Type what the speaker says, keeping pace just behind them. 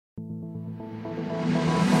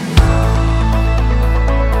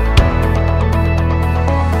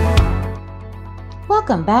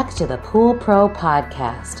Welcome back to the Pool Pro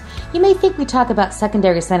Podcast. You may think we talk about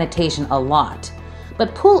secondary sanitation a lot,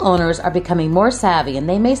 but pool owners are becoming more savvy and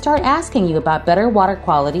they may start asking you about better water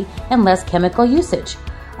quality and less chemical usage.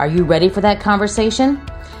 Are you ready for that conversation?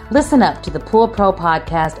 Listen up to the Pool Pro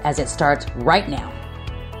Podcast as it starts right now.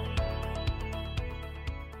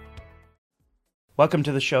 Welcome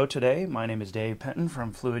to the show today. My name is Dave Penton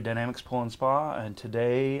from Fluid Dynamics Pool and Spa, and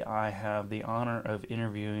today I have the honor of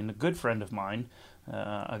interviewing a good friend of mine,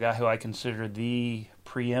 a guy who I consider the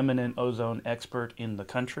preeminent ozone expert in the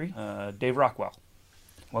country, Dave Rockwell.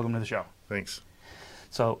 Welcome to the show. Thanks.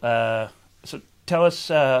 So tell us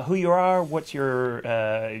who you are, what's your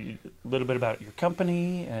a little bit about your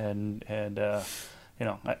company, and you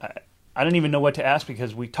know, I don't even know what to ask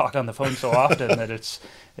because we talk on the phone so often that it's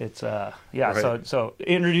right. So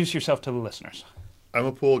introduce yourself to the listeners. I'm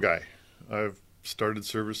a pool guy. I've started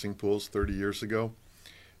servicing pools 30 years ago,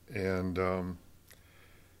 and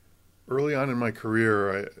early on in my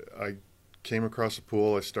career, I came across a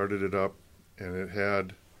pool. I started it up, and it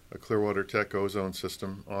had a Clearwater Tech ozone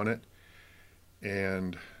system on it.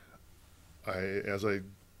 And as I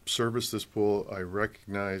serviced this pool, I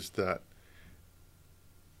recognized that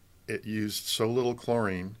it used so little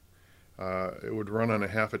chlorine. It would run on a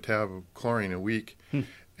half a tab of chlorine a week,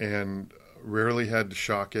 and rarely had to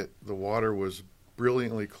shock it. The water was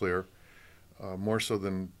brilliantly clear, more so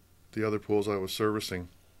than the other pools I was servicing.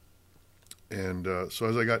 And so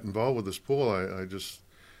as I got involved with this pool, I just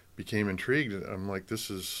became intrigued. I'm like,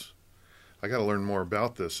 I got to learn more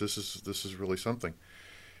about this. This is really something.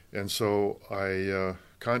 And so I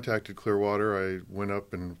contacted Clearwater. I went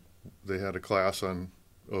up and they had a class on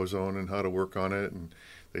ozone and how to work on it, and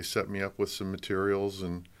they set me up with some materials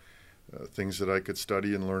and things that I could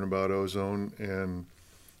study and learn about ozone. And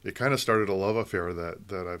it kind of started a love affair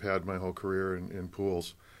that I've had my whole career in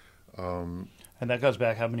pools. And that goes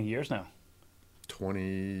back how many years now?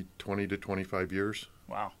 20 to 25 years.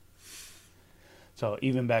 Wow. So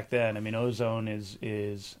even back then, I mean, ozone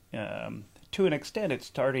is to an extent, it's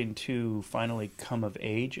starting to finally come of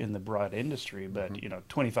age in the broad industry. But,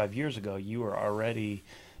 25 years ago, you were already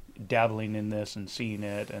dabbling in this and seeing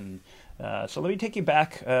it. And so let me take you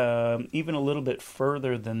back even a little bit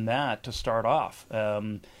further than that to start off.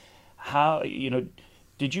 How,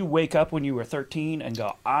 did you wake up when you were 13 and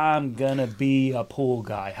go, I'm going to be a pool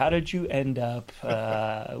guy? How did you end up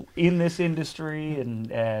in this industry,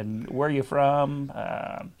 and where are you from?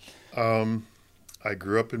 I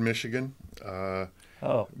grew up in Michigan.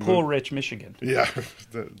 Pool-rich Michigan. Yeah,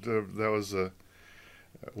 that was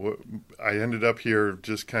I ended up here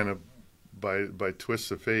just kind of by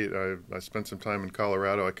twists of fate. I spent some time in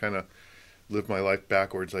Colorado. I kind of lived my life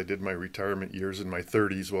backwards. I did my retirement years in my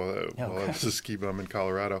 30s while I was a ski bum in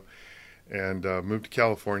Colorado, and moved to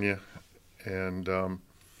California, and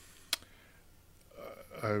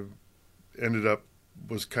I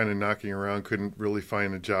was kind of knocking around, couldn't really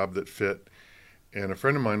find a job that fit, and a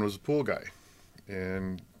friend of mine was a pool guy,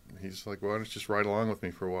 and he's like, "Why don't you just ride along with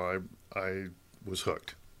me for a while?" I was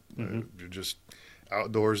hooked. You're just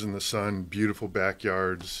outdoors in the sun, beautiful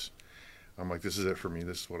backyards. I'm like, this is it for me.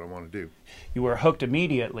 This is what I want to do. You were hooked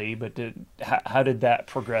immediately, but how did that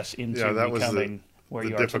progress into becoming where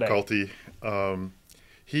you are today? The difficulty.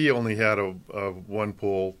 He only had a one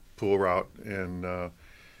pool route, and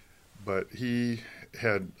but he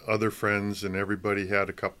had other friends, and everybody had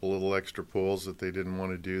a couple little extra pools that they didn't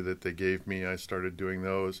want to do that they gave me. I started doing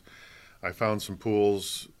those. I found some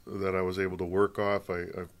pools that I was able to work off.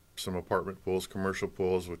 Some apartment pools, commercial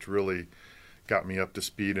pools, which really got me up to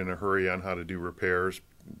speed in a hurry on how to do repairs.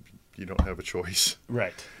 You don't have a choice.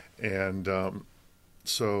 Right. And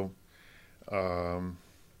so I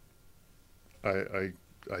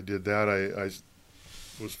did that. I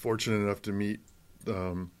was fortunate enough to meet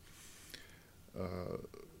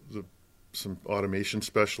some automation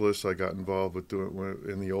specialists. I got involved with doing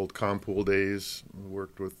in the old Compool days.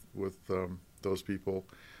 Worked with those people.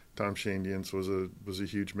 Tom Shandians was a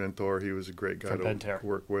huge mentor. He was a great guy to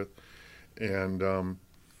work with. And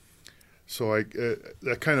so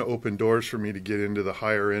that kind of opened doors for me to get into the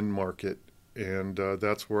higher end market, and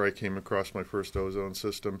that's where I came across my first ozone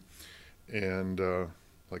system. And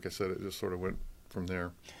like I said, it just sort of went from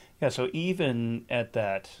there. Yeah, so even at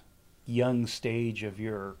that young stage of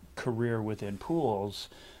your career within pools,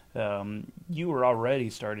 you were already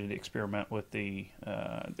starting to experiment with the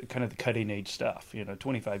kind of the cutting edge stuff.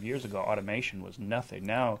 25 years ago, automation was nothing.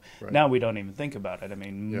 Now we don't even think about it. I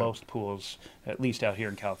mean, most pools, at least out here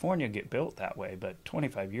in California, get built that way. But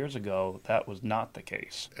 25 years ago, that was not the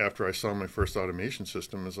case. After I saw my first automation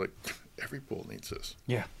system, it's like, every pool needs this.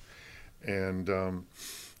 Yeah. And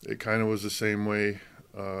it kind of was the same way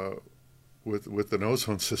with an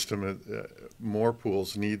ozone system, more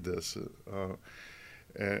pools need this.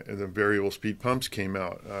 And the variable speed pumps came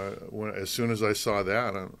out. As soon as I saw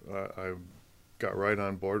that, I got right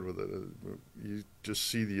on board with it. You just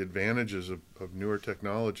see the advantages of newer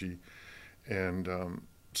technology and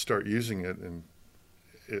start using it, and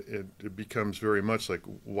it becomes very much like,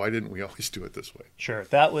 why didn't we always do it this way? Sure.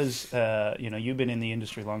 That was, you've been in the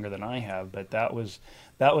industry longer than I have, but that was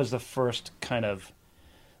the first kind of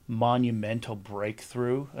monumental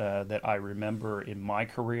breakthrough that I remember in my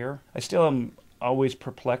career. I still am always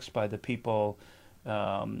perplexed by the people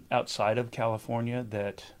outside of California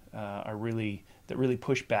that really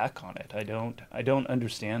push back on it. I don't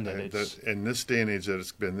understand that. That in this day and age, that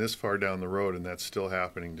it's been this far down the road and that's still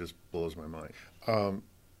happening just blows my mind.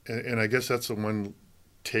 And I guess that's the one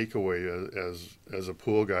takeaway as a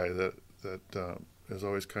pool guy that has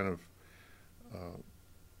always kind of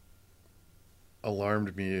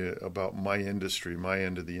alarmed me about my industry, my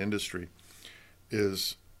end of the industry,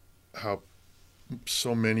 is how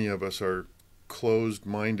so many of us are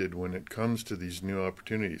closed-minded when it comes to these new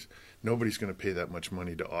opportunities. Nobody's going to pay that much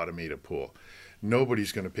money to automate a pool.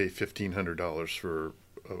 Nobody's going to pay $1,500 for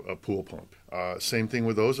a pool pump. Same thing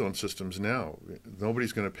with ozone systems now.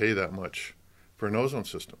 Nobody's going to pay that much for an ozone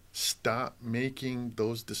system. Stop making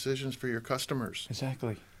those decisions for your customers.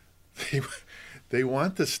 Exactly. They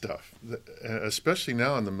want this stuff, especially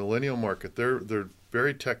now in the millennial market. They're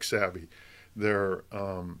very tech savvy. They're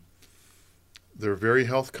very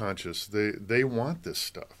health conscious. They want this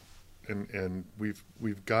stuff, and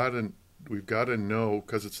we've got to know,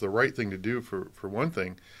 because it's the right thing to do for one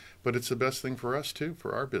thing, but it's the best thing for us too,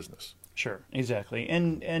 for our business. Sure, exactly.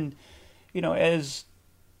 And as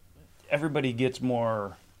everybody gets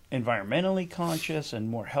more environmentally conscious and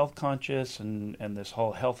more health conscious, and this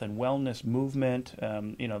whole health and wellness movement,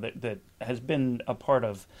 that has been a part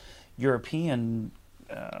of European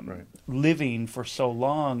right. living for so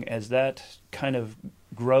long, as that kind of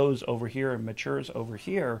grows over here and matures over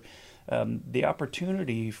here, the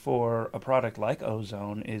opportunity for a product like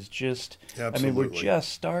ozone is just, Absolutely. I mean, we're just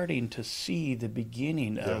starting to see the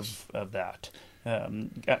beginning Yes. of that.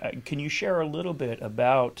 Can you share a little bit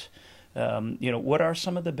about, what are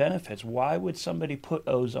some of the benefits? Why would somebody put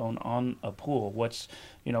ozone on a pool?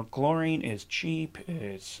 Chlorine is cheap,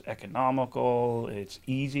 it's economical, it's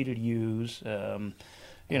easy to use.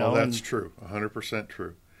 That's true, 100%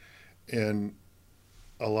 true. And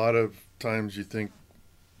a lot of times you think,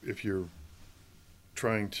 if you're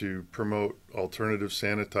trying to promote alternative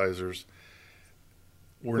sanitizers,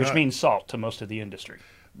 which means salt to most of the industry.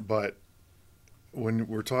 But when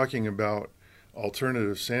we're talking about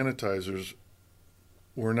alternative sanitizers,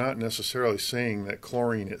 we're not necessarily saying that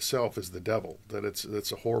chlorine itself is the devil, that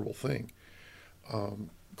it's a horrible thing.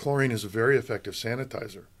 Chlorine is a very effective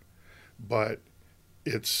sanitizer, but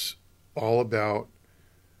it's all about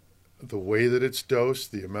the way that it's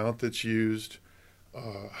dosed, the amount that's used,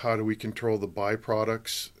 how do we control the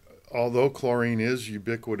byproducts. Although chlorine is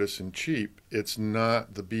ubiquitous and cheap, it's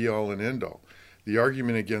not the be-all and end-all. The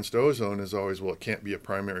argument against ozone is always, well, it can't be a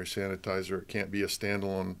primary sanitizer, it can't be a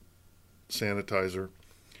standalone sanitizer.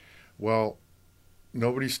 Well,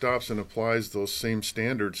 nobody stops and applies those same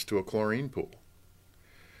standards to a chlorine pool.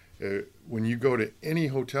 When you go to any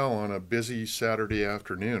hotel on a busy Saturday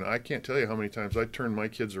afternoon, I can't tell you how many times I turn my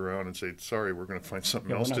kids around and say, sorry, we're going to find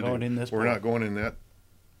something else to do. We're not going in that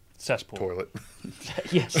cesspool toilet.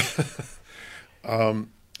 Yes. I've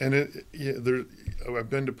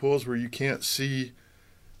been to pools where you can't see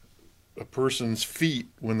a person's feet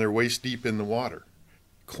when they're waist deep in the water.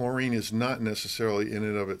 Chlorine is not necessarily in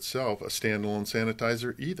and of itself a standalone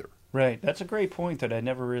sanitizer either. Right. That's a great point that I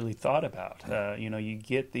never really thought about. You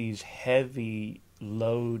get these heavy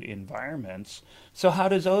load environments. So how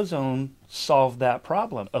does ozone solve that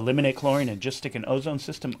problem? Eliminate chlorine and just stick an ozone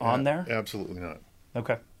system on there? Absolutely not.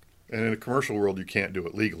 Okay. And in a commercial world, you can't do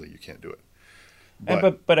it. Legally, you can't do it.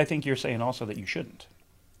 But I think you're saying also that you shouldn't.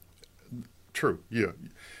 True. Yeah.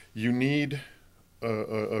 You need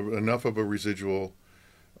enough of a residual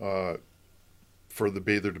for the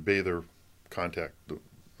bather-to-bather contact,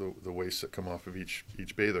 the wastes that come off of each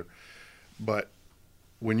bather. But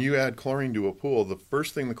when you add chlorine to a pool, the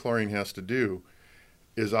first thing the chlorine has to do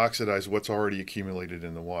is oxidize what's already accumulated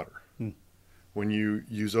in the water. When you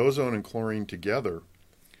use ozone and chlorine together,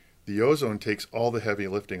 the ozone takes all the heavy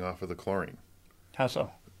lifting off of the chlorine. How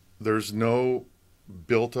so? There's no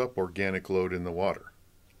built-up organic load in the water.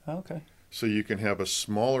 Okay. So you can have a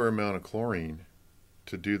smaller amount of chlorine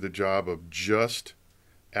to do the job of just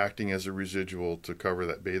acting as a residual to cover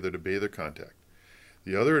that bather-to-bather contact.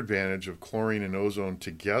 The other advantage of chlorine and ozone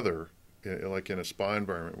together like in a spa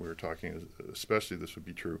environment we were talking, especially this would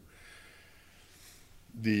be true,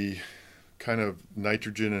 the kind of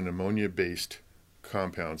nitrogen and ammonia-based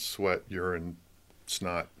compounds, sweat, urine,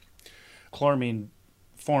 snot,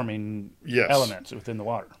 chloramine-forming yes, elements within the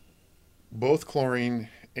water. Both chlorine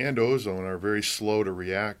and ozone are very slow to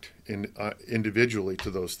react individually to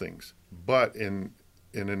those things. But in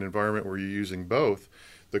an environment where you're using both,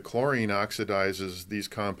 the chlorine oxidizes these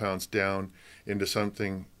compounds down into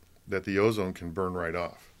something that the ozone can burn right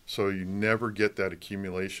off. So you never get that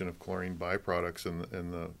accumulation of chlorine byproducts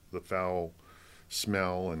and the foul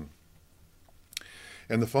smell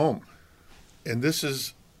and the foam. And this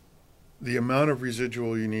is the amount of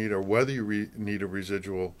residual you need, or whether you need a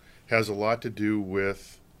residual, has a lot to do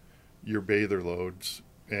with your bather loads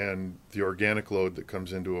and the organic load that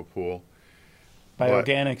comes into a pool. By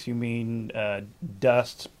organics, you mean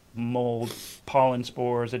dust, mold, pollen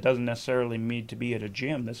spores. It doesn't necessarily need to be at a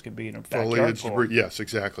gym. This could be in a backyard pool. Yes,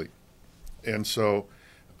 exactly. And so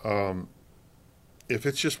if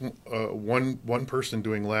it's just one person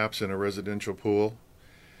doing laps in a residential pool,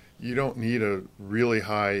 you don't need a really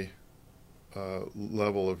high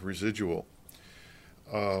level of residual.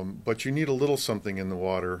 But you need a little something in the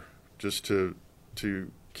water just to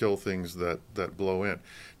kill things that blow in.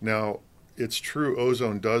 Now, it's true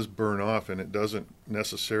ozone does burn off and it doesn't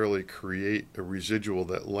necessarily create a residual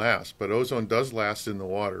that lasts, but ozone does last in the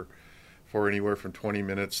water for anywhere from 20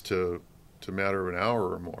 minutes to a matter of an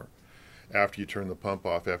hour or more after you turn the pump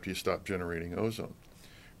off, after you stop generating ozone.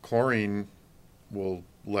 Chlorine will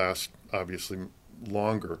last obviously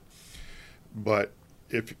longer, but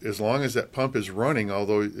as long as that pump is running,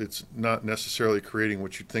 although it's not necessarily creating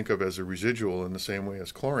what you'd think of as a residual in the same way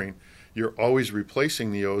as chlorine, you're always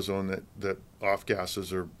replacing the ozone that off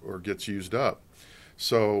gases or gets used up.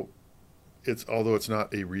 So although it's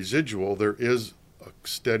not a residual, there is a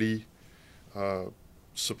steady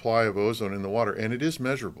supply of ozone in the water, and it is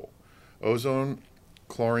measurable. Ozone,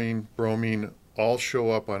 chlorine, bromine all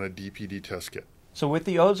show up on a DPD test kit. So with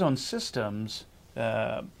the ozone systems,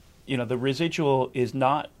 the residual is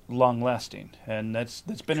not long-lasting, and that's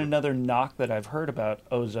been Sure. another knock that I've heard about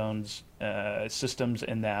ozone's systems.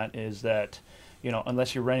 In that is that,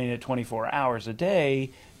 unless you're running it 24 hours a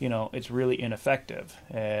day, it's really ineffective.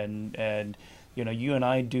 And you and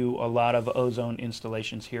I do a lot of ozone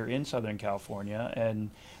installations here in Southern California,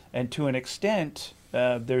 and to an extent,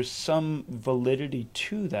 there's some validity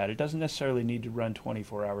to that. It doesn't necessarily need to run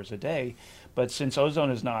 24 hours a day, but since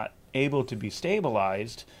ozone is not able to be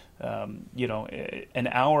stabilized, an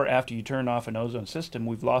hour after you turn off an ozone system,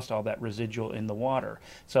 we've lost all that residual in the water.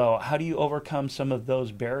 So how do you overcome some of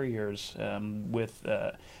those barriers with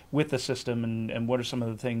the system, and what are some of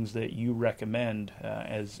the things that you recommend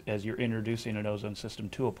as you're introducing an ozone system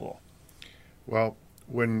to a pool? Well,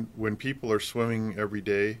 when people are swimming every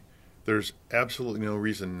day, there's absolutely no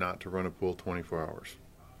reason not to run a pool 24 hours.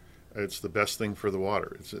 It's the best thing for the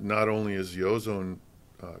water. It's not only is the ozone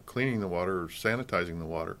cleaning the water or sanitizing the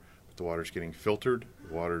water, but the water's getting filtered,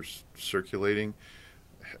 the water's circulating.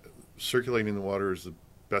 Circulating the water is the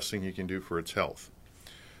best thing you can do for its health.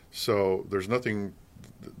 So there's nothing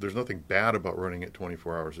bad about running it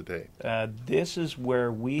 24 hours a day. This is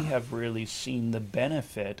where we have really seen the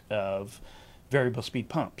benefit of variable speed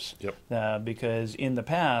pumps. Yep. Because in the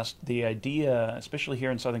past, the idea, especially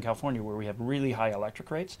here in Southern California where we have really high electric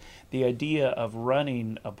rates, the idea of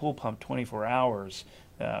running a pool pump 24 hours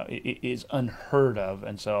is unheard of.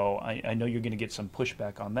 And so I know you're going to get some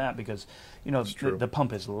pushback on that because, the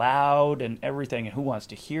pump is loud and everything, and who wants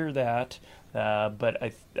to hear that?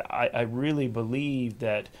 But I really believe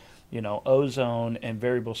that ozone and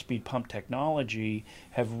variable speed pump technology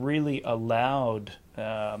have really allowed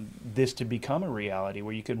this to become a reality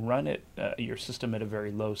where you can run your system at a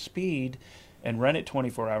very low speed and run it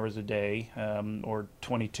 24 hours a day or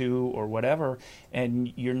 22 or whatever,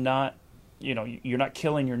 and you're not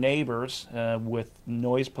killing your neighbors with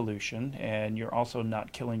noise pollution, and you're also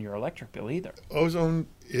not killing your electric bill either. Ozone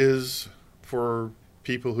is for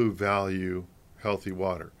people who value healthy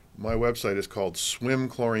water. My website is called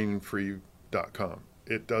swimchlorinefree.com.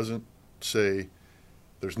 It doesn't say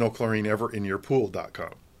there's no chlorine ever in your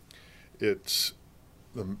pool.com.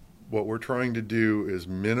 What we're trying to do is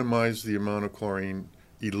minimize the amount of chlorine,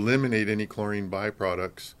 eliminate any chlorine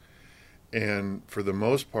byproducts, and for the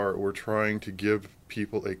most part, we're trying to give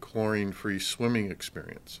people a chlorine-free swimming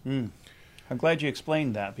experience. I'm glad you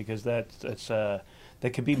explained that, because that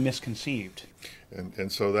could be misconceived.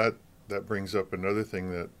 And so that brings up another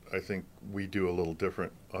thing that I think we do a little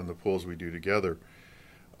different on the pools we do together.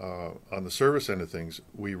 On the service end of things,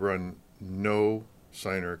 we run no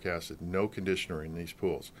cyanuric acid, no conditioner in these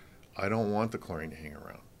pools. I don't want the chlorine to hang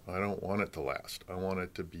around. I don't want it to last. I want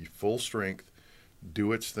it to be full strength,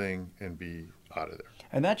 do its thing, and be out of there.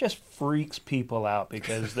 And that just freaks people out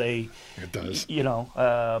because they, It does.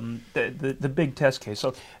 the big test case.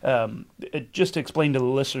 So just to explain to the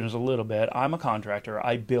listeners a little bit, I'm a contractor.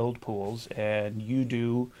 I build pools, and you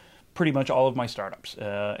do pretty much all of my startups,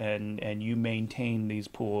 and you maintain these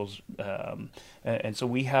pools. And so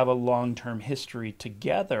we have a long-term history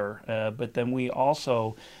together, but then we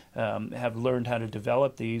also have learned how to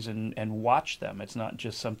develop these and watch them. It's not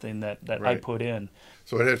just something that Right. I put in.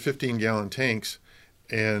 So it had 15-gallon tanks,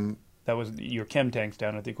 and That was your chem tanks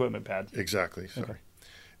down at the equipment pad. exactly, sorry. Okay.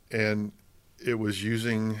 And it was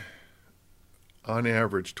using, on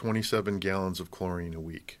average, 27 gallons of chlorine a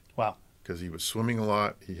week Wow. because he was swimming a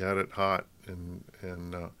lot. He had it hot, and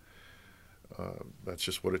that's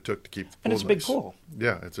just what it took to keep the pool And it's a big nice. pool.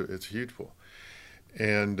 Yeah, it's a huge pool.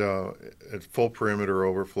 And at full perimeter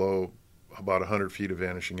overflow, about 100 feet of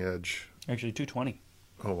vanishing edge. Actually, 220.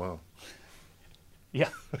 Oh, wow. Yeah.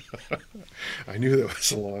 I knew that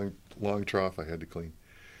was a long trough I had to clean.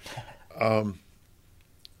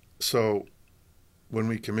 So when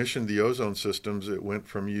we commissioned the ozone systems, it went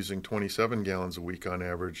from using 27 gallons a week on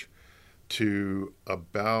average to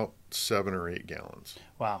about 7 or 8 gallons.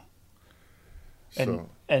 Wow. So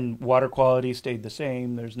And water quality stayed the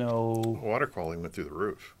same. There's no water quality went through the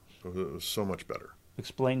roof. It was so much better.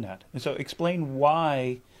 explain that. And so explain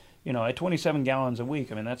why, at 27 gallons a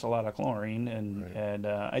week. I mean, that's a lot of chlorine. And Right. and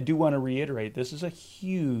I do want to reiterate, this is a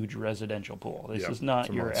huge residential pool. This Yeah, is not it's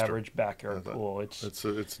a your monster. average backyard Yeah, pool. It's It's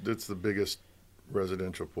the biggest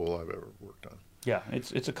residential pool I've ever worked on. yeah,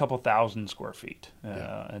 it's a couple thousand square feet.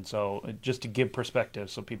 Yeah. And so just to give perspective,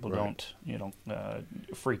 so people Right. don't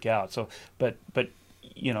freak out. So but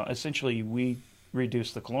essentially we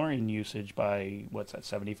reduce the chlorine usage by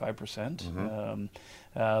 75%.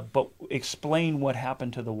 But explain what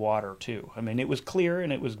happened to the water too. I mean, it was clear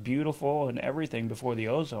and it was beautiful and everything before the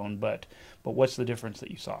ozone, but what's the difference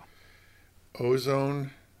that you saw?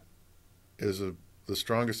 Ozone is the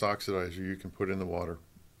strongest oxidizer you can put in the water.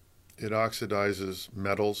 It oxidizes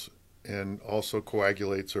metals and also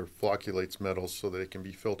coagulates or flocculates metals so that it can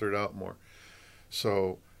be filtered out more.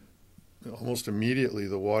 So almost immediately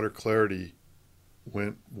the water clarity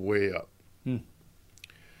went way up.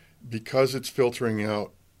 Because it's filtering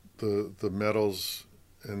out the metals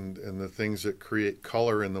and the things that create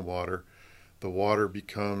color in the water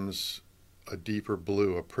becomes a deeper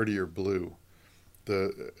blue, a prettier blue.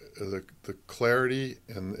 The clarity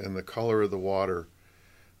and the color of the water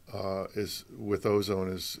is with ozone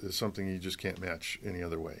is something you just can't match any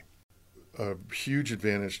other way. A huge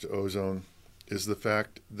advantage to ozone is the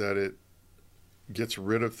fact that it gets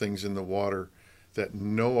rid of things in the water that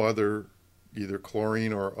no other, either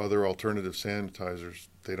chlorine or other alternative sanitizers,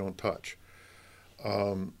 they don't touch.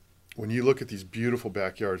 When you look at these beautiful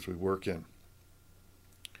backyards we work in,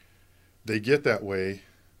 they get that way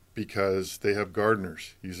because they have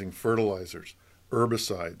gardeners using fertilizers,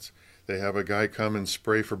 herbicides. They have a guy come and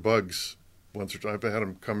spray for bugs once or twice. I've had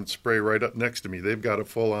them come and spray right up next to me. They've got a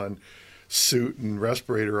full-on suit and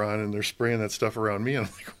respirator on, and they're spraying that stuff around me. And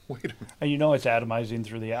I'm like, wait a minute. And it's atomizing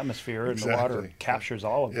through the atmosphere, and the water Exactly. captures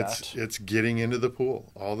all of that. It's getting into the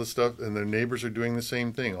pool. All the stuff, and their neighbors are doing the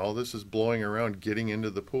same thing. All this is blowing around, getting into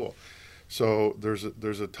the pool. So there's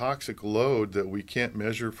a toxic load that we can't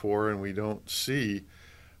measure for and we don't see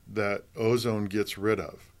that ozone gets rid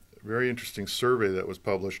of. A very interesting survey that was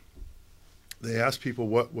published. They asked people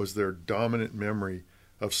what was their dominant memory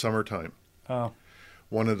of summertime. Oh,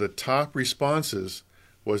 One of the top responses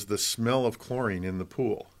was the smell of chlorine in the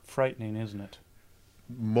pool. frightening, isn't it?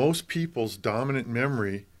 Most people's dominant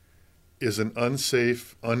memory is an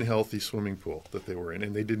unsafe, unhealthy swimming pool that they were in,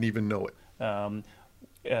 and they didn't even know it.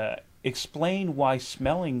 Explain why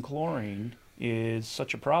smelling chlorine is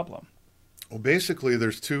such a problem. Well, basically,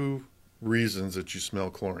 there's two reasons that you smell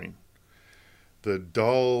chlorine. The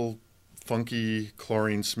dull, funky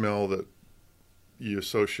chlorine smell that you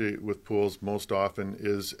associate with pools most often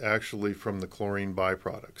is actually from the chlorine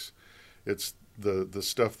byproducts. It's the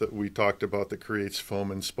stuff that we talked about that creates foam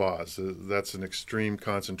and spas. That's an extreme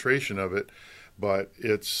concentration of it, but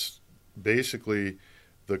it's basically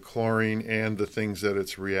the chlorine and the things that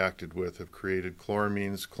it's reacted with have created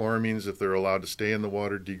chloramines. Chloramines, if they're allowed to stay in the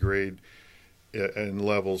water, degrade in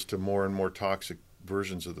levels to more and more toxic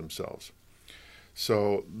versions of themselves.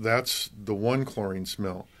 So that's the one chlorine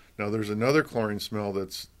smell. Now there's another chlorine smell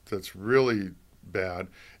that's really bad,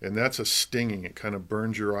 and that's a stinging. It kind of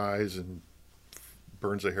burns your eyes and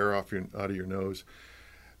burns the hair out of your nose.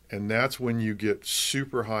 And that's when you get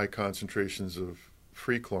super high concentrations of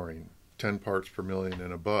free chlorine, 10 parts per million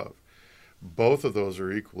and above. both of those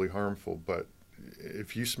are equally harmful. But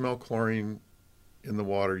if you smell chlorine in the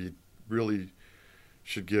water, you really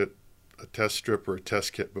should get a test strip or a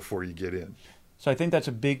test kit before you get in. So I think that's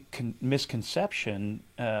a big misconception,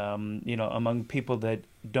 among people that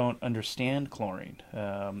don't understand chlorine.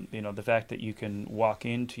 The fact that you can walk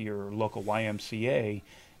into your local YMCA,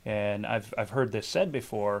 and I've heard this said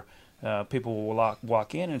before. People will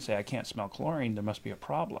walk in and say, "I can't smell chlorine. There must be a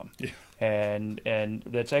problem." Yeah. And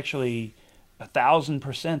that's actually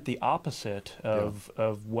 1,000% the opposite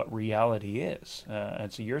of what reality is.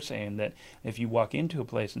 And so you're saying that if you walk into a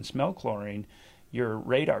place and smell chlorine, your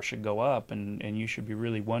radar should go up, and you should be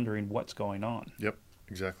really wondering what's going on. Yep,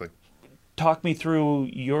 exactly. Talk me through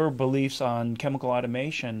your beliefs on chemical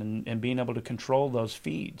automation and being able to control those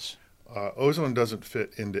feeds. Ozone doesn't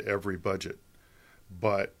fit into every budget,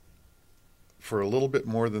 but for a little bit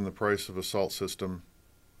more than the price of a salt system,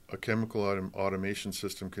 a chemical automation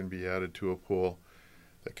system can be added to a pool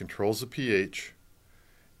that controls the pH.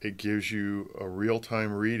 It gives you a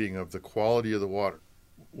real-time reading of the quality of the water.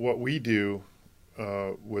 What we do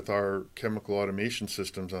with our chemical automation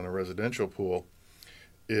systems on a residential pool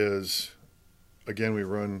is, again, we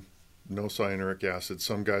run no cyanuric acid.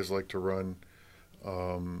 Some guys like to run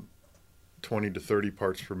 20 to 30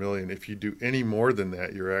 parts per million. If you do any more than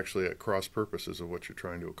that, you're actually at cross purposes of what you're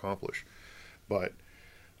trying to accomplish. But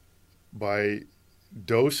by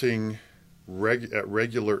dosing at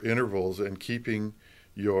regular intervals and keeping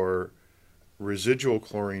your residual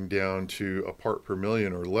chlorine down to a part per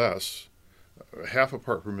million or less, half a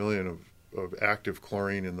part per million of active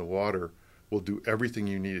chlorine in the water will do everything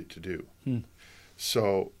you need it to do.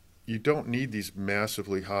 So you don't need these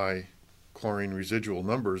massively high chlorine residual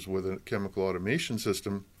numbers with a chemical automation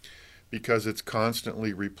system, because it's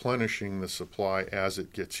constantly replenishing the supply as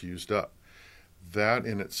it gets used up. That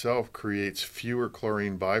in itself creates fewer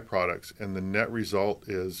chlorine byproducts, and the net result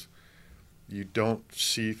is you don't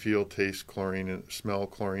see, feel, taste chlorine, and smell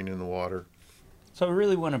chlorine in the water. So I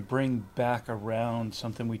really want to bring back around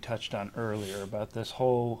something we touched on earlier about this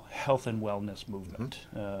whole health and wellness movement.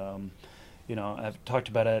 I've talked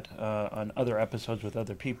about it on other episodes with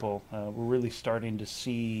other people. We're really starting to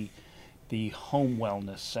see the home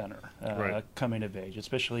wellness center coming of age,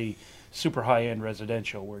 especially super high-end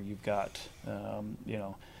residential, where you've got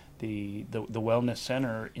the wellness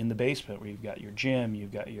center in the basement, where you've got your gym,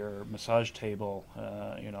 you've got your massage table,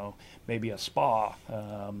 maybe a spa,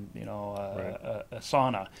 a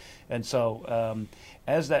sauna. And so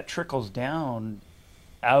as that trickles down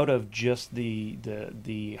out of just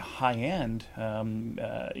the high end,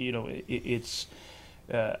 it's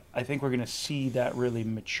I think we're going to see that really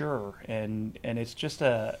mature, and it's just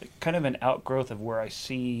a kind of an outgrowth of where I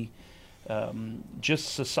see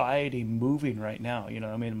just society moving right now.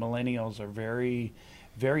 Millennials are very,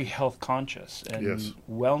 very health conscious, and yes.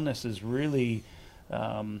 Wellness is really,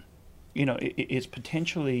 it's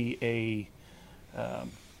potentially a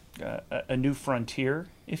new frontier,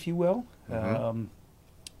 if you will.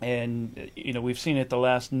 And we've seen it the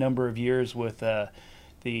last number of years with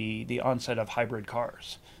the onset of hybrid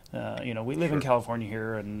cars. We live in California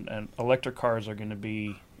here, and electric cars are going to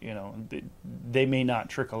be, they may not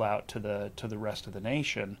trickle out to the rest of the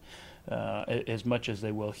nation as much as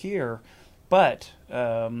they will here, but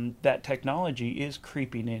that technology is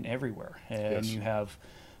creeping in everywhere, and you have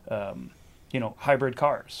hybrid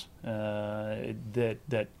cars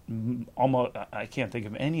that almost, I can't think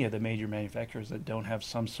of any of the major manufacturers that don't have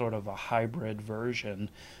some sort of a hybrid version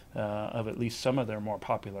of at least some of their more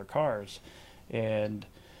popular cars. And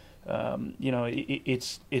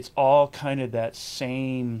it's all kind of that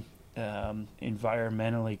same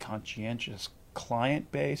environmentally conscientious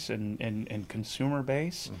client base and consumer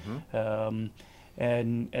base.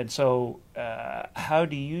 And so how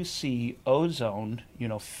do you see ozone,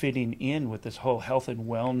 fitting in with this whole health and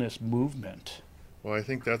wellness movement? Well, I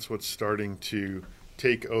think that's what's starting to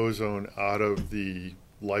take ozone out of the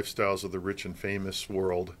lifestyles of the rich and famous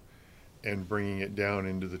world and bringing it down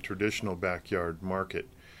into the traditional backyard market,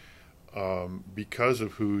 because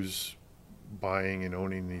of who's buying and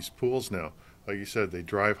owning these pools now. Like you said, they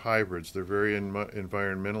drive hybrids. They're very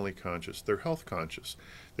environmentally conscious. They're health conscious.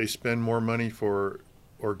 They spend more money for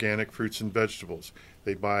organic fruits and vegetables.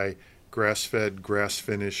 They buy grass-fed,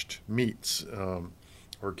 grass-finished meats,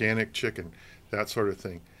 organic chicken, that sort of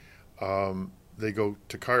thing. They go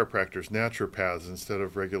to chiropractors, naturopaths, instead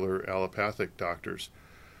of regular allopathic doctors.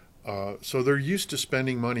 So they're used to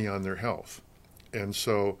spending money on their health. And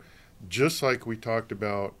so just like we talked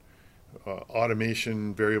about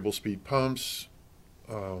automation, variable speed pumps,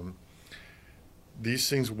 these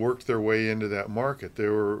things worked their way into that market. They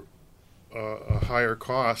were a higher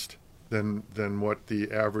cost, than what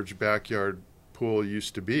the average backyard pool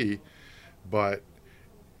used to be, but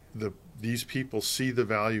these people see the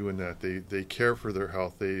value in that. They care for their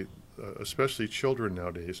health. They especially children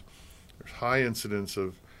nowadays. There's high incidence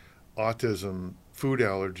of autism, food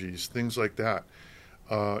allergies, things like that,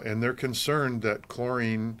 and they're concerned that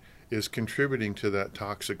chlorine is contributing to that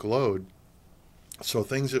toxic load. So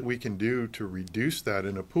things that we can do to reduce that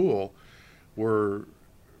in a pool, we're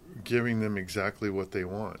giving them exactly what they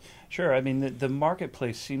want. Sure. I mean, the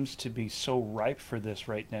marketplace seems to be so ripe for this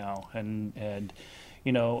right now, and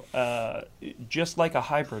you know, just like a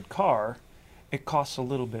hybrid car, it costs a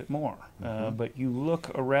little bit more. But you look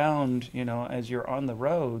around, you know, as you're on the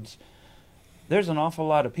roads, there's an awful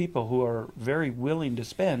lot of people who are very willing to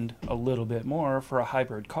spend a little bit more for a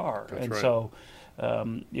hybrid car. That's and right. So,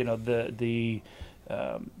 you know, the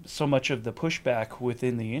so much of the pushback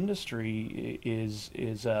within the industry is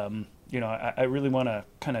you know, I really want to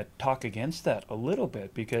kind of talk against that a little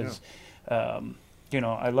bit because, you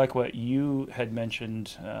know, I like what you had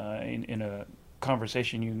mentioned in a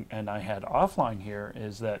conversation you and I had offline here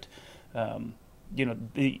is that, you know,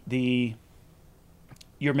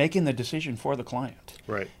 you're making the decision for the client.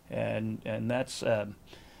 Right. And that's,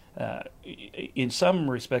 in some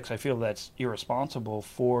respects, I feel that's irresponsible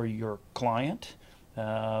for your client.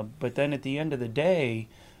 But then at the end of the day,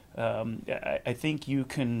 I think you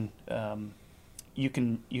can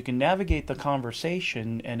navigate the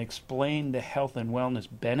conversation and explain the health and wellness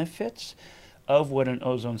benefits of what an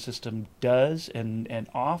ozone system does and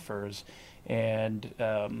offers, and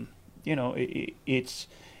you know, it's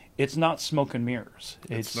not smoke and mirrors.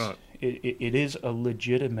 It's not. It is a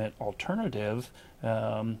legitimate alternative,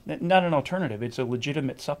 not an alternative. It's a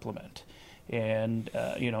legitimate supplement, and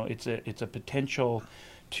you know, it's a potential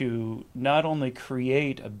to not only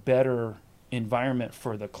create a better environment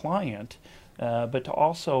for the client, but to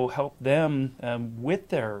also help them with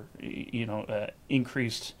their, you know,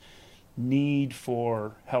 increased need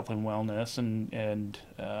for health and wellness, and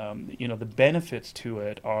you know, the benefits to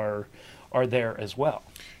it are there as well.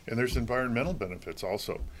 And there's environmental benefits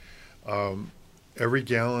also. Every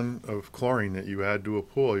gallon of chlorine that you add to a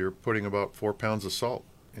pool, you're putting about 4 pounds of salt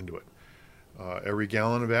into it. Every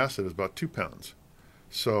gallon of acid is about 2 pounds.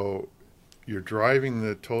 So you're driving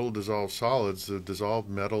the total dissolved solids, the dissolved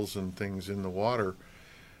metals and things in the water.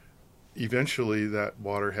 Eventually that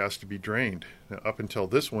water has to be drained. Now, up until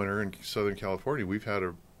this winter in Southern California, we've had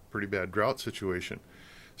a pretty bad drought situation.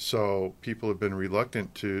 So people have been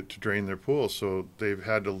reluctant to drain their pools, so they've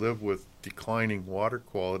had to live with declining water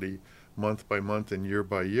quality month by month and year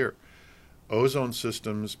by year. Ozone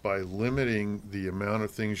systems, by limiting the amount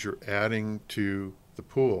of things you're adding to the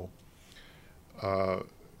pool,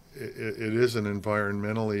 it is an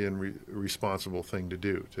environmentally and responsible thing to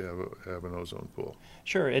do, to have an ozone pool.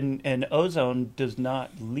 Sure, and ozone does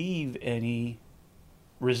not leave any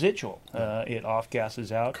residual. It off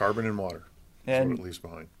gases out. Carbon and water is what it leaves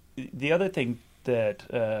behind. The other thing that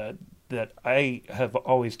that I have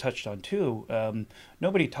always touched on too,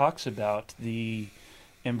 nobody talks about the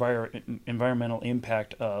environmental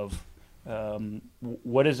impact of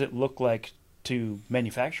what does it look like to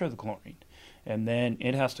manufacture the chlorine, and then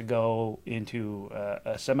it has to go into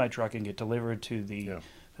a semi-truck and get delivered to the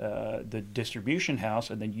distribution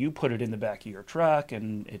house, and then you put it in the back of your truck,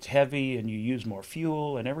 and it's heavy, and you use more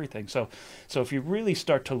fuel and everything. So if you really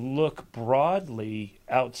start to look broadly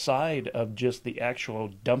outside of just the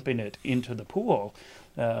actual dumping it into the pool,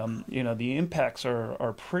 you know, the impacts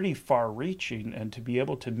are pretty far-reaching, and to be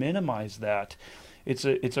able to minimize that, it's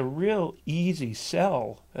a real easy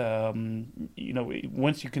sell. You know,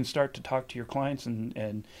 once you can start to talk to your clients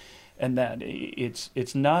and that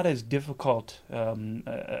it's not as difficult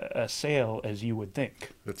a sale as you would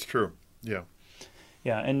think. That's true. Yeah.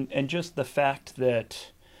 Yeah, and just the fact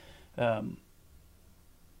that I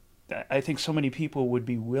think so many people would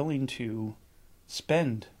be willing to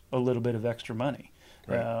spend a little bit of extra money.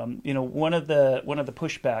 Right. You know, one of the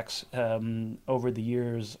pushbacks over the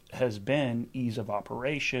years has been ease of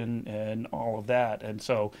operation and all of that, and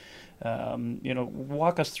so you know,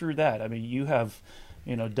 walk us through that. I mean, you have,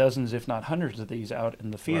 you know, dozens, if not hundreds, of these out in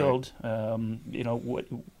the field. Right. You know,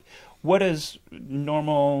 what does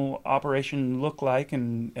normal operation look like,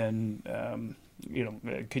 and you know,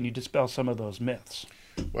 can you dispel some of those myths?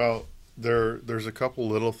 Well, there's a couple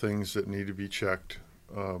little things that need to be checked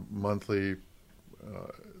monthly.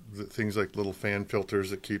 Things like little fan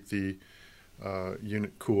filters that keep the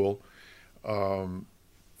unit cool.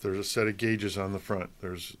 There's a set of gauges on the front.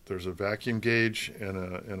 There's a vacuum gauge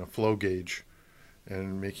and a flow gauge,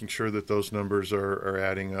 and making sure that those numbers are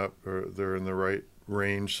adding up, or they're in the right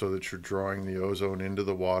range so that you're drawing the ozone into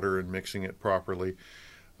the water and mixing it properly.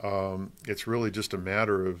 It's really just a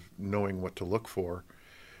matter of knowing what to look for.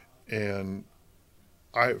 And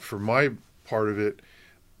for my part of it,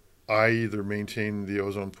 I either maintain the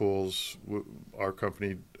ozone pools, our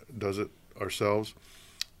company does it ourselves,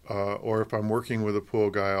 or if I'm working with a pool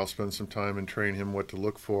guy, I'll spend some time and train him what to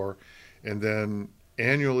look for. And then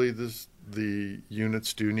annually, the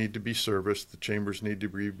units do need to be serviced. The chambers need to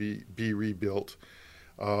be rebuilt.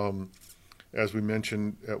 As we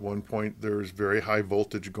mentioned at one point, there's very high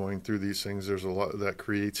voltage going through these things. There's a lot that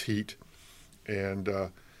creates heat, and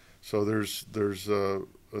so there's a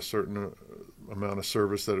certain amount of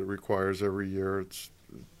service that it requires every year. It's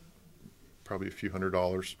probably a few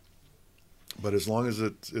 $100s, but as long as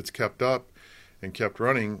it's kept up and kept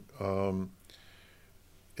running,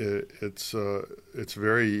 it's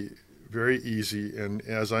very, very easy. And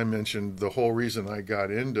as I mentioned, the whole reason I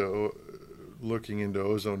got into looking into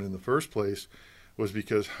ozone in the first place was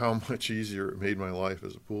because how much easier it made my life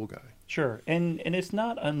as a pool guy. Sure, and it's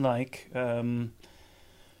not unlike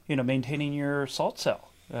maintaining your salt cell.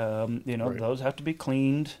 Right. Those have to be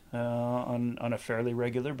cleaned on a fairly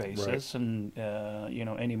regular basis, Right. and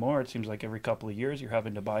anymore it seems like every couple of years you're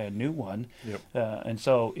having to buy a new one. Yep. And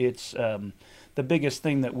so it's the biggest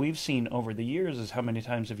thing that we've seen over the years is how many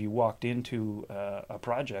times have you walked into a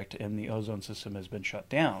project and the ozone system has been shut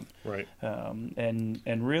down. Right.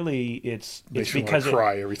 And really it's Makes me because want to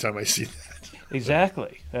cry every time I see that.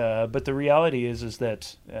 Exactly, but the reality is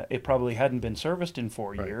that it probably hadn't been serviced in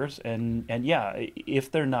 4 Right. years, and yeah, if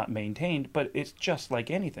they're not maintained, but it's just like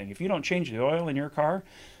anything. If you don't change the oil in your car,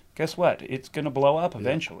 guess what? It's going to blow up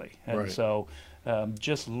eventually. And Right. so,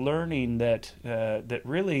 just learning that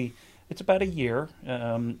really it's about a year,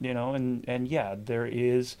 and yeah,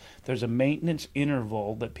 there's a maintenance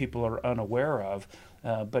interval that people are unaware of,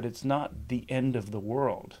 but it's not the end of the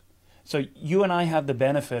world. So you and I have the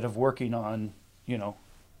benefit of working on,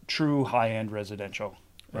 true high-end residential.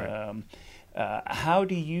 Right. How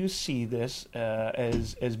do you see this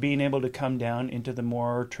as being able to come down into the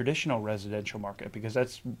more traditional residential market? Because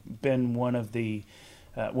that's been one of the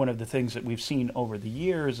things that we've seen over the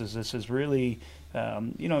years. Is this is really,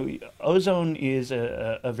 ozone is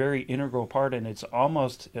a very integral part, and it's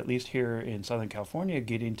almost, at least here in Southern California,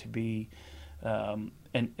 getting to be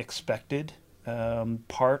an expected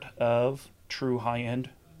part of true high-end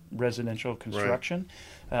residential construction.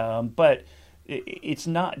 Right. But it's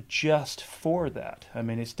not just for that. I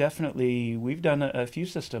mean, it's definitely, we've done a few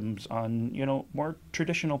systems on, more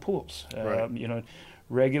traditional pools, Right.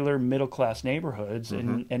 Regular middle-class neighborhoods,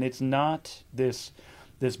 Mm-hmm. and it's not this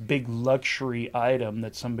big luxury item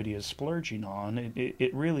that somebody is splurging on.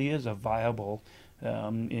 It really is a viable,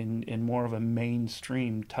 in more of a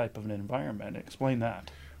mainstream type of an environment. Explain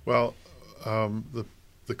that. Well,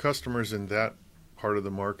 the customers in that part of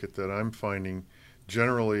the market that I'm finding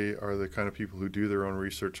generally are the kind of people who do their own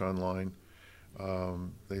research online.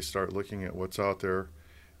 They start looking at what's out there,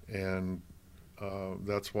 and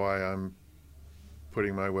that's why I'm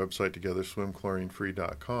putting my website together,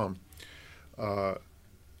 swimchlorinefree.com.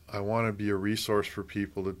 I want to be a resource for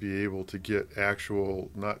people to be able to get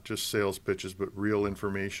actual, not just sales pitches, but real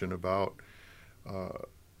information about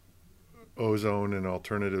ozone and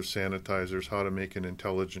alternative sanitizers, how to make an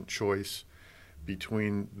intelligent choice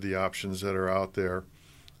between the options that are out there,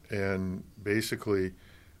 and basically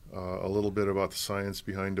a little bit about the science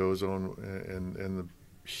behind ozone and the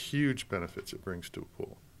huge benefits it brings to a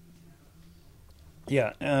pool.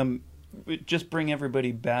 Yeah, just bring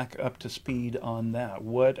everybody back up to speed on that.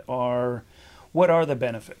 What are the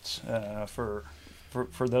benefits for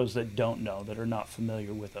those that don't know, that are not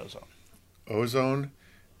familiar with ozone? Ozone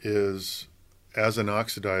is, as an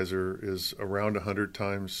oxidizer, is around 100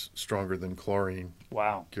 times stronger than chlorine.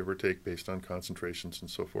 Wow. Give or take, based on concentrations and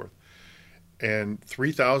so forth. And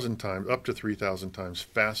 3,000 times, up to 3,000 times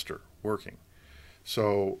faster working.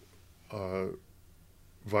 So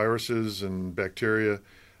viruses and bacteria,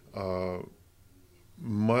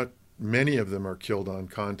 many of them are killed on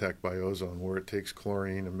contact by ozone, where it takes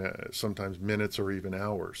chlorine sometimes minutes or even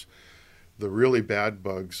hours. The really bad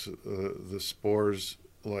bugs, the spores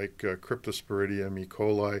like Cryptosporidium, E.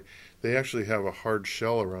 coli, they actually have a hard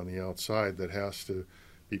shell around the outside that has to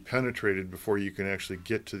be penetrated before you can actually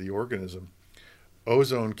get to the organism.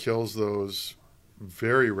 Ozone kills those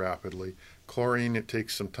very rapidly. Chlorine, it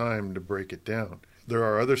takes some time to break it down. There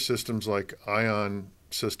are other systems like ion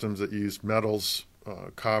systems that use metals,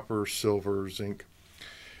 copper, silver, zinc,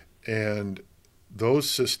 and those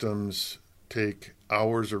systems take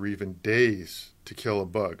hours or even days to kill a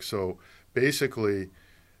bug. So basically,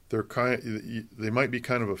 they might be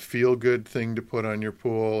kind of a feel-good thing to put on your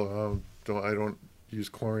pool. I don't use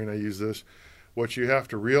chlorine, I use this. What you have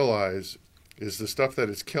to realize is the stuff that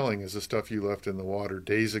it's killing is the stuff you left in the water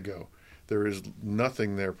days ago. There is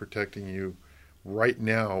nothing there protecting you right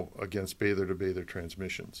now against bather-to-bather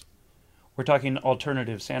transmissions. We're talking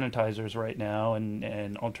alternative sanitizers right now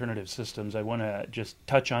and alternative systems. I want to just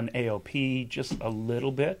touch on AOP just a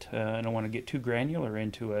little bit. I don't want to get too granular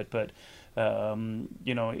into it, but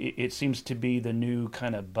it seems to be the new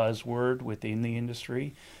kind of buzzword within the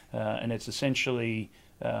industry, and it's essentially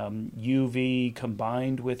UV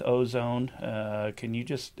combined with ozone. Can you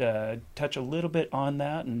just touch a little bit on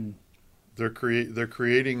that? And they're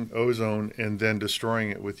creating ozone and then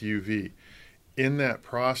destroying it with UV. In that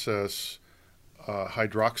process,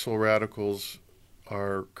 hydroxyl radicals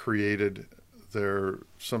are created. They're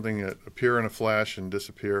something that appear in a flash and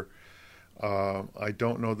disappear. I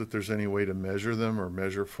don't know that there's any way to measure them or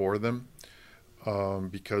measure for them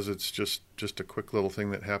because it's just a quick little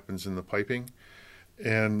thing that happens in the piping.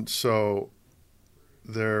 And so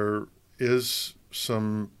there is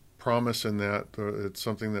some promise in that. It's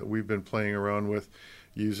something that we've been playing around with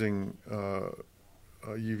using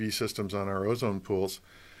UV systems on our ozone pools.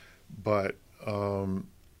 But I'm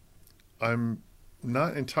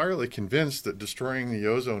not entirely convinced that destroying the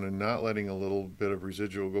ozone and not letting a little bit of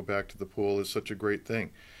residual go back to the pool is such a great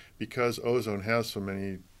thing, because ozone has so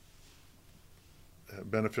many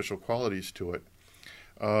beneficial qualities to it.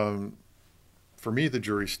 For me, the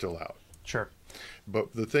jury's still out. Sure.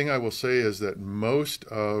 But the thing I will say is that most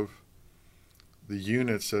of the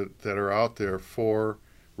units that are out there for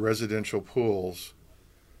residential pools,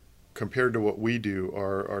 compared to what we do,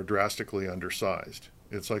 are drastically undersized.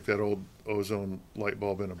 It's like that old ozone light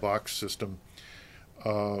bulb in a box system.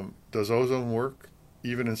 Does ozone work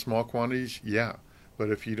even in small quantities? Yeah. But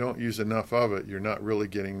if you don't use enough of it, you're not really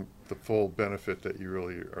getting the full benefit that you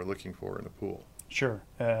really are looking for in a pool. Sure.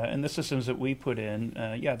 And the systems that we put in,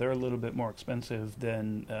 they're a little bit more expensive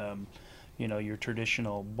than your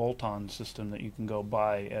traditional bolt-on system that you can go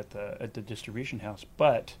buy at the distribution house.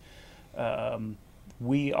 But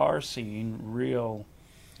we are seeing real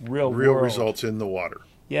world results in the water.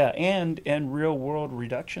 Yeah, and real world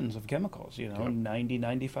reductions of chemicals, 90,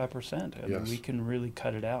 95%. I mean, Yes. we can really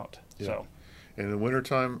cut it out. Yeah. So, And in the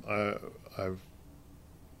wintertime, I've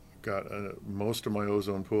got most of my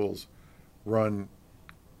ozone pools run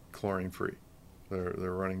chlorine-free.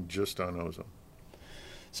 They're running just on ozone.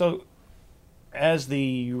 So, as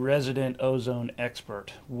the resident ozone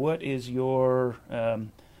expert, what is your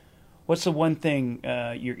what's the one thing,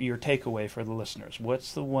 your takeaway for the listeners?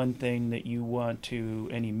 What's the one thing that you want to,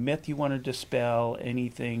 any myth you want to dispel,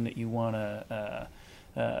 anything that you want to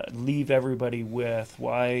leave everybody with?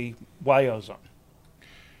 Why ozone?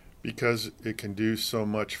 Because it can do so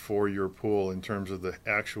much for your pool in terms of the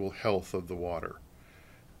actual health of the water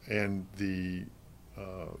and the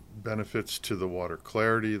benefits to the water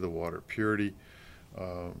clarity, the water purity.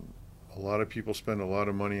 A lot of people spend a lot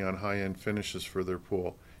of money on high-end finishes for their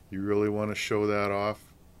pool. You really want to show that off,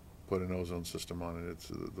 put an ozone system on it. It's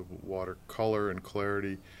the water color and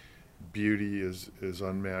clarity, beauty is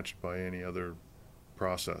unmatched by any other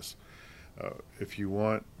process. If you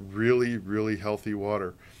want really, really healthy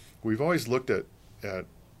water, we've always looked at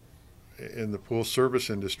in the pool service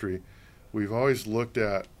industry, we've always looked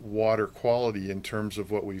at water quality in terms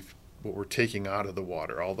of what we're taking out of the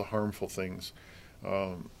water, all the harmful things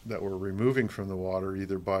that we're removing from the water,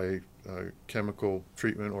 either by chemical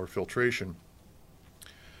treatment or filtration.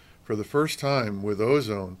 For the first time with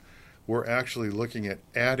ozone, we're actually looking at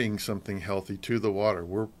adding something healthy to the water.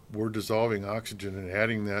 We're dissolving oxygen and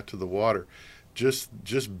adding that to the water. Just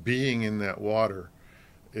being in that water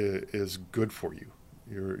is good for you.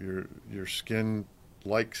 Your skin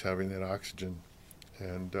likes having that oxygen,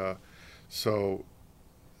 and so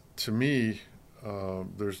to me,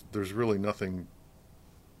 there's really nothing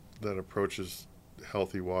that approaches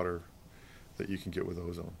healthy water that you can get with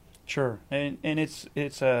ozone. Sure, and it's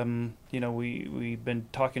we've been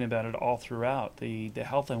talking about it all throughout. The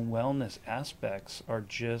health and wellness aspects are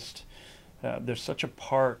just they're such a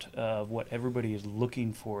part of what everybody is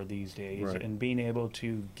looking for these days, Right. and being able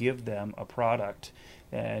to give them a product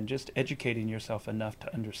and just educating yourself enough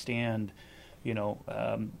to understand,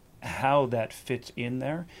 how that fits in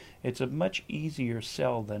there. It's a much easier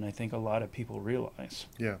sell than I think a lot of people realize.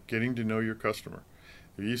 Yeah, getting to know your customer.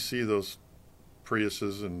 If you see those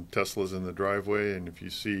Priuses and Teslas in the driveway, and if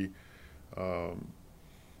you see Whole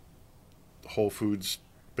Foods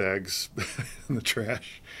bags in the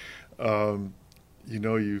trash,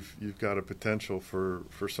 you've got a potential for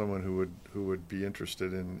someone who would be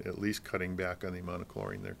interested in at least cutting back on the amount of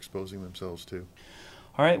chlorine they're exposing themselves to.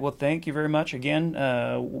 All right. Well, thank you very much. Again,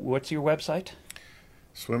 what's your website?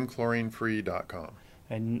 SwimChlorineFree.com.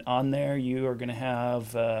 And on there, you are going to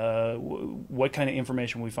have what kind of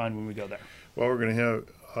information we find when we go there? Well,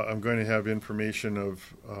 I'm going to have information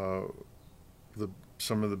of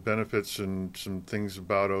some of the benefits and some things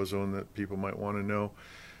about ozone that people might want to know.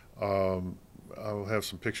 I'll have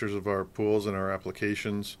some pictures of our pools and our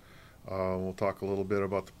applications. We'll talk a little bit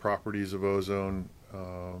about the properties of ozone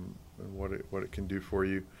and what it can do for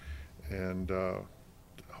you, and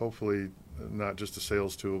hopefully not just a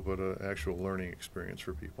sales tool, but an actual learning experience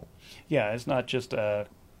for people. Yeah, it's not just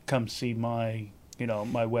come see my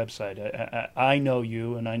website. I know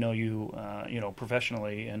you, and I know you,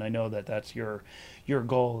 professionally, and I know that that's your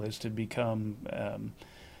goal is to become,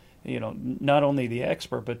 not only the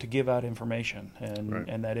expert, but to give out information, and Right.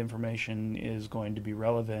 and that information is going to be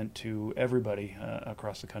relevant to everybody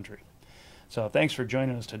across the country. So thanks for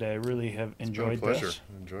joining us today. I really have enjoyed It's been a pleasure. this.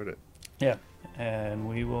 I enjoyed it. Yeah, and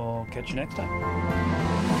we will catch you next time.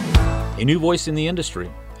 A new voice in the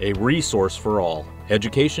industry, a resource for all,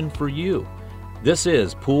 education for you. This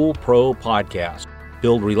is Pool Pro Podcast.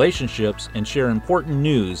 Build relationships and share important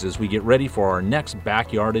news as we get ready for our next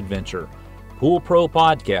backyard adventure. Pool Pro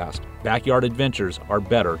Podcast. Backyard adventures are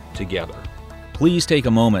better together. Please take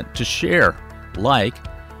a moment to share, like,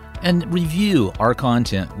 and review our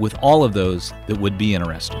content with all of those that would be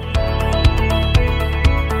interested.